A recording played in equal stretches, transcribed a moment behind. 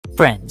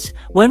Friends,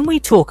 when we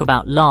talk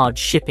about large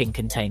shipping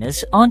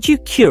containers, aren't you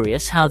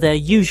curious how they're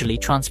usually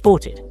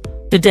transported?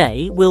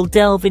 Today, we'll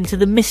delve into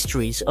the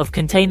mysteries of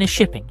container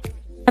shipping.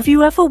 Have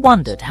you ever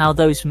wondered how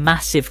those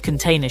massive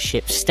container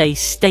ships stay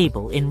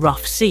stable in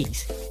rough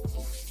seas?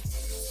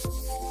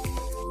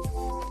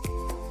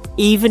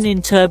 Even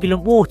in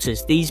turbulent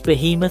waters, these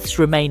behemoths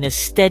remain as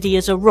steady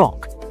as a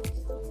rock.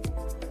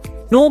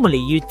 Normally,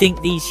 you'd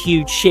think these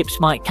huge ships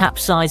might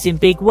capsize in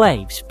big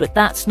waves, but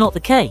that's not the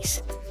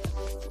case.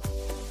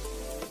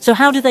 So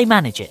how do they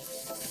manage it?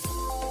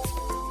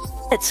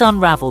 Let's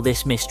unravel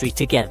this mystery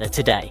together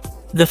today.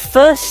 The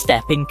first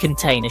step in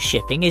container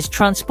shipping is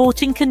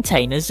transporting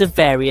containers of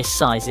various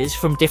sizes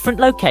from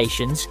different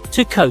locations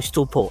to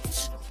coastal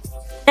ports.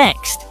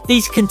 Next,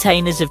 these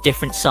containers of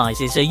different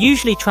sizes are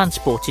usually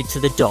transported to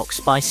the docks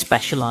by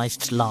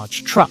specialized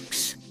large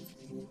trucks.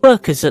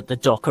 Workers at the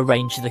dock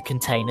arrange the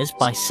containers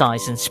by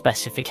size and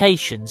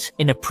specifications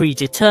in a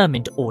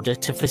predetermined order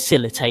to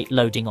facilitate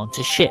loading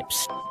onto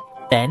ships.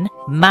 Then,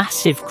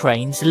 massive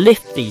cranes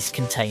lift these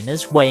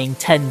containers weighing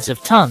tens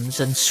of tons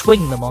and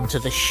swing them onto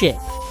the ship.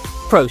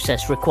 The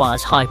process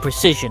requires high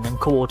precision and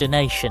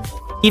coordination.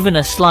 Even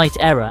a slight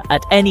error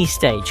at any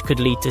stage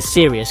could lead to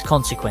serious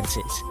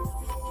consequences.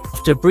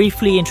 After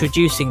briefly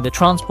introducing the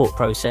transport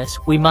process,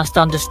 we must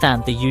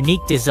understand the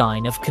unique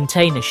design of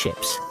container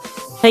ships.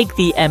 Take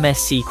the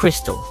MSC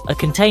Crystal, a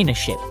container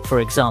ship, for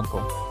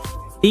example.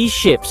 These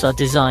ships are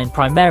designed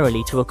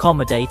primarily to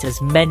accommodate as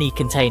many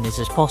containers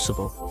as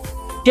possible.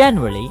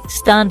 Generally,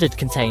 standard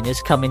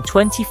containers come in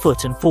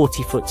 20-foot and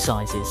 40-foot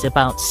sizes,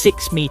 about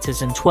 6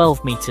 meters and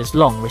 12 meters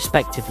long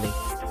respectively.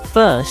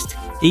 First,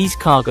 these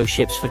cargo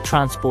ships for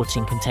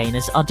transporting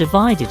containers are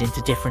divided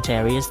into different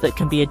areas that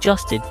can be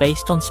adjusted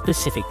based on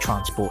specific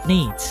transport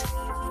needs.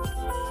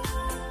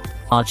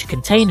 Large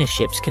container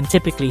ships can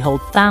typically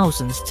hold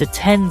thousands to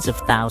tens of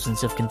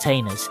thousands of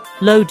containers,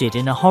 loaded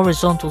in a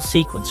horizontal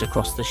sequence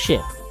across the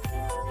ship.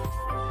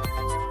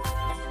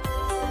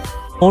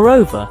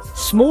 Moreover,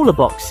 smaller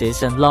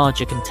boxes and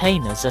larger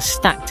containers are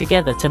stacked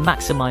together to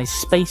maximize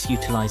space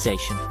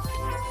utilization.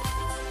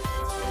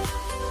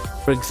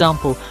 For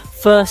example,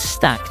 first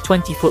stack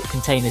 20-foot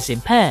containers in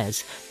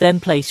pairs,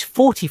 then place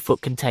 40-foot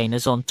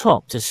containers on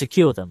top to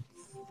secure them.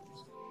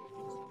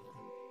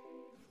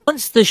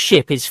 Once the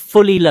ship is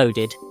fully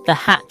loaded, the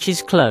hatch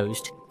is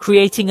closed,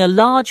 creating a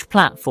large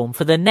platform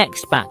for the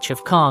next batch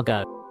of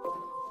cargo.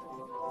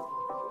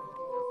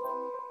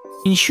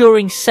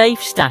 Ensuring safe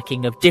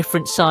stacking of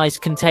different sized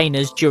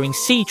containers during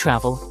sea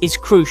travel is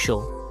crucial.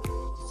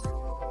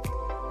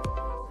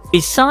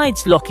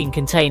 Besides locking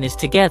containers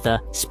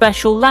together,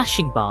 special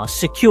lashing bars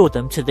secure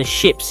them to the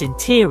ship's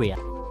interior.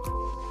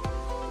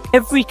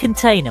 Every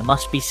container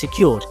must be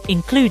secured,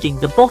 including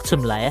the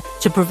bottom layer,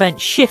 to prevent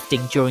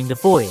shifting during the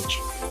voyage.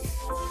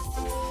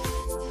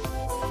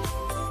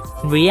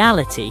 In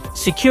reality,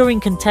 securing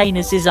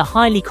containers is a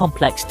highly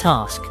complex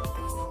task.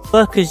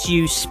 Workers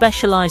use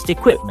specialized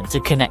equipment to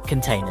connect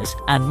containers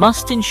and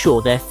must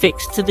ensure they're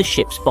fixed to the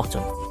ship's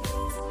bottom.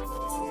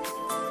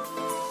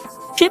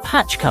 Ship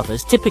hatch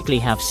covers typically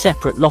have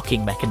separate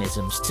locking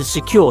mechanisms to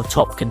secure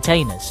top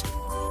containers.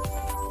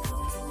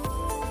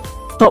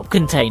 Top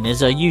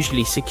containers are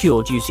usually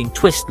secured using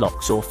twist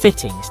locks or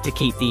fittings to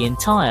keep the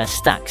entire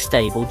stack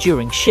stable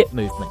during ship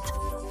movement.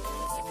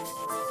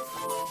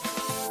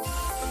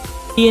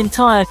 The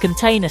entire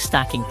container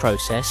stacking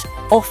process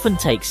often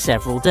takes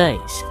several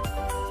days.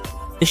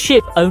 The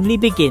ship only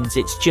begins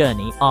its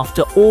journey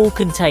after all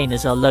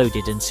containers are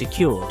loaded and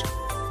secured.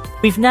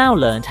 We've now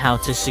learned how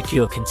to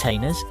secure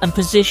containers and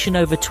position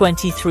over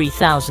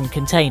 23,000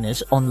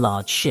 containers on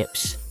large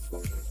ships.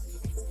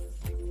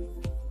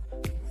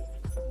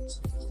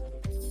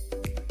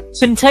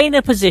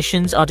 Container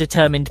positions are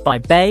determined by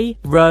bay,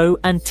 row,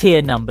 and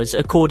tier numbers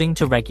according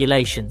to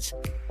regulations.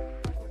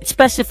 It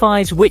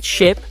specifies which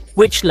ship,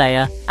 which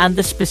layer, and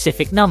the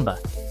specific number.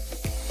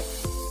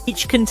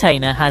 Each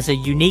container has a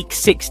unique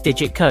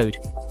 6-digit code,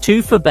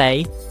 2 for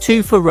bay,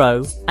 2 for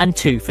row, and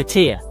 2 for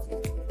tier.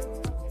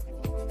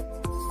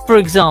 For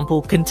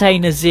example,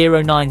 container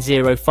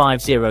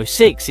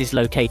 090506 is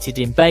located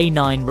in bay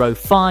 9 row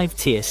 5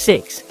 tier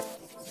 6.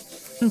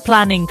 When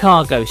planning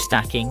cargo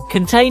stacking,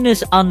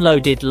 containers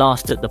unloaded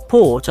last at the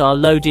port are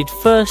loaded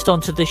first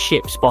onto the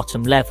ship's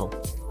bottom level.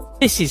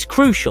 This is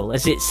crucial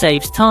as it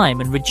saves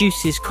time and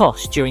reduces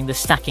costs during the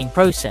stacking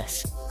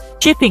process.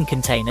 Shipping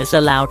containers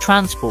allow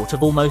transport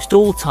of almost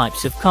all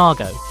types of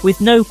cargo,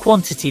 with no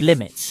quantity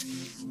limits.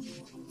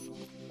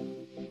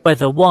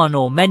 Whether one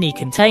or many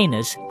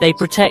containers, they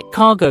protect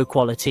cargo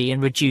quality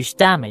and reduce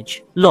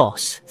damage,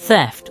 loss,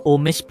 theft, or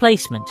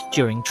misplacement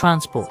during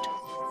transport.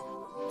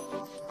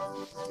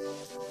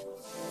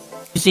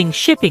 Using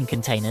shipping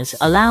containers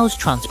allows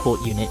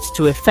transport units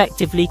to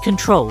effectively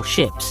control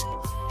ships.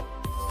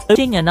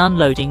 Loading and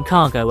unloading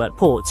cargo at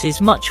ports is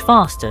much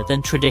faster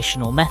than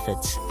traditional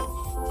methods.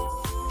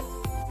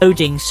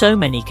 Loading so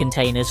many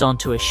containers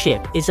onto a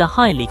ship is a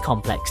highly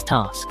complex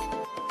task.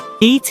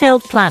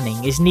 Detailed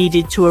planning is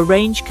needed to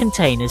arrange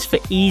containers for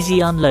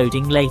easy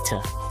unloading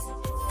later.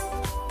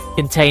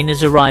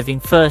 Containers arriving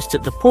first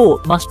at the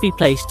port must be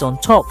placed on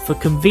top for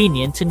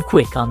convenient and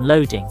quick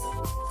unloading.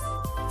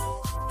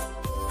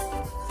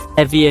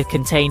 Heavier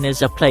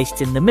containers are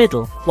placed in the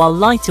middle, while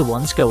lighter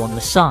ones go on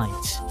the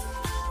sides.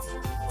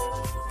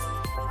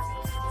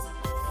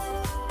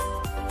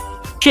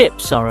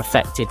 Ships are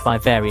affected by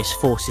various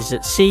forces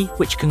at sea,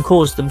 which can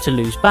cause them to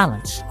lose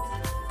balance.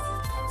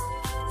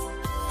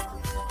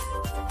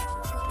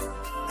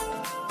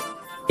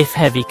 If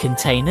heavy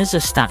containers are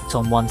stacked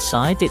on one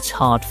side, it's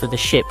hard for the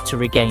ship to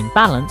regain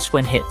balance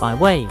when hit by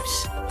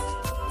waves.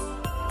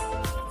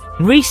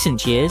 In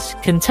recent years,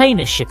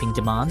 container shipping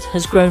demand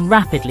has grown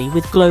rapidly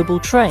with global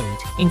trade,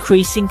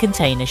 increasing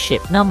container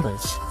ship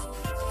numbers.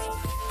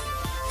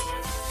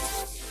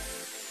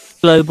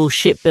 Global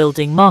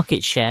shipbuilding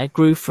market share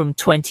grew from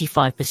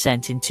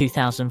 25% in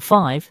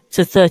 2005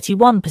 to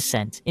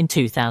 31% in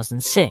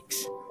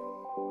 2006.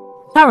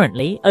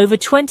 Currently, over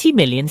 20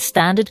 million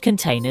standard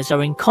containers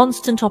are in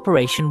constant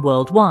operation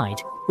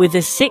worldwide, with a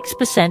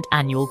 6%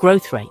 annual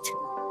growth rate.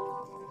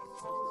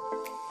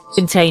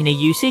 Container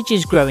usage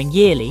is growing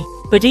yearly,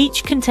 but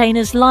each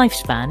container's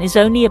lifespan is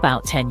only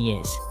about 10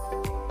 years.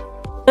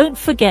 Don't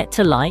forget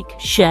to like,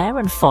 share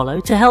and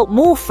follow to help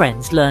more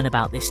friends learn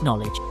about this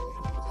knowledge.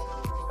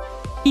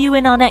 See you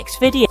in our next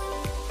video.